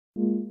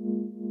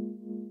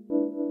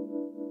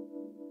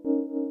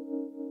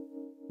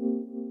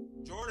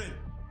Jordan!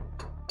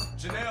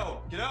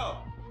 Janelle, get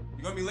up!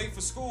 You're gonna be late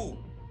for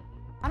school.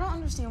 I don't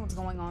understand what's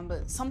going on,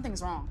 but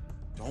something's wrong.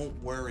 Don't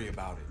worry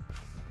about it.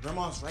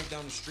 Grandma's right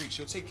down the street.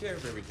 She'll take care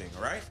of everything,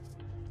 all right?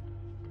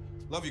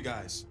 Love you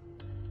guys.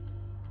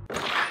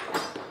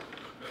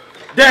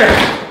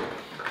 Dad!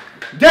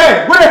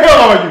 Dad, where the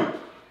hell are you?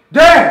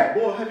 Dad!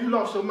 Boy, have you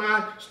lost your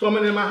mind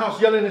storming in my house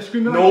yelling and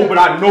screaming like that? No, but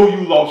I know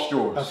you lost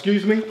yours.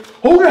 Excuse me?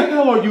 Who the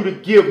hell are you to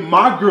give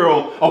my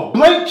girl a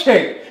blank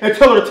check and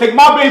tell her to take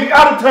my baby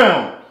out of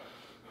town?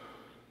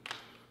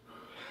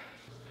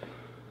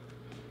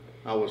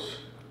 I was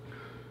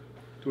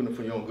doing it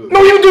for your own good.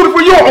 No, you doing it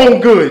for your own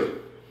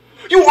good.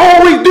 You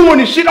always doing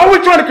this shit,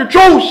 always trying to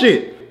control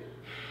shit.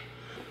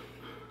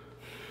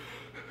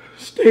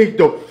 Stay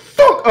the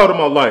fuck out of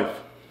my life.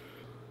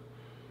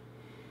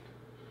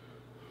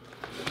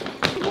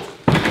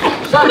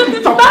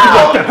 Jonathan, stop!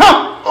 Like that,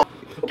 huh?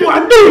 Boy,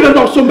 I knew you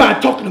know somebody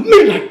talking to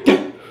me like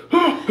that.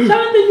 Huh?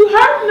 Jonathan, you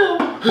hurting them.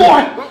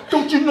 Boy,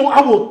 don't you know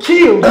I will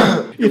kill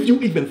you if you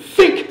even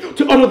think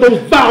to utter those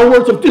vile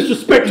words of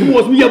disrespect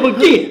towards me ever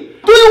again.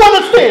 Do you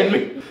understand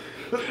me?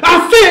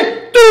 I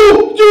said,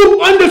 do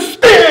you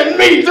understand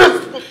me?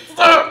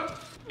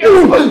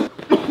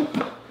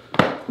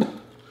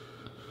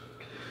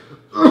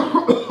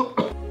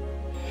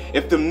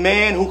 If the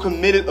man who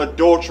committed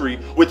adultery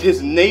with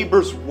his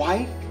neighbor's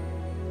wife,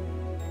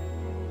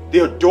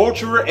 the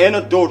adulterer and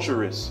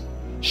adulteress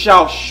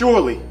shall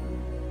surely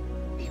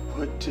be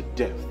put to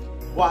death.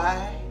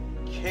 Why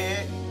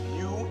can't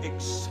you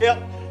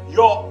accept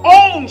your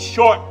own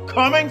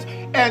shortcomings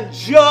and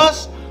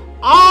just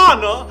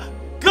honor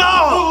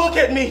God? Look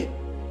at me.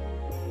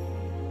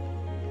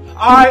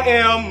 I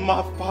am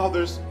my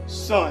father's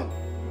son.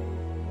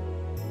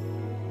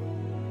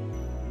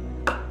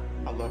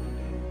 I love you,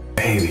 Dad.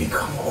 Baby,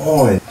 come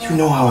on. You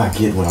know how I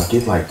get when I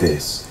get like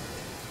this.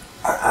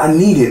 I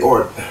need it,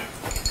 or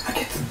I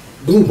get the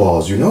blue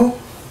balls, you know?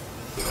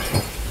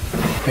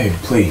 Baby,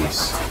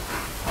 please.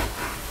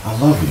 I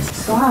love you.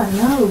 God,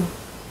 no.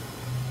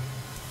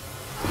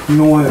 You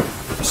know what?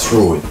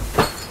 Screw it.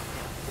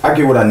 I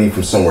get what I need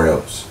from somewhere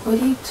else.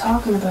 What are you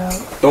talking about?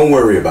 Don't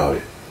worry about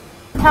it.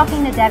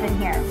 Talking to Devin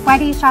here. Why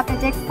do you shop at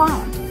Dick's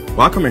Pawn?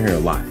 Well, I come in here a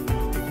lot.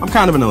 I'm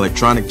kind of an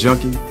electronic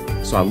junkie,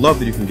 so I love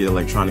that you can get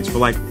electronics for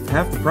like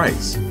half the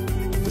price.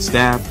 The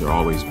staff, they're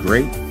always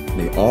great, and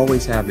they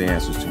always have the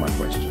answers to my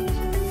questions.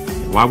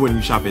 Why wouldn't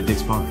you shop at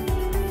Dick's Pawn?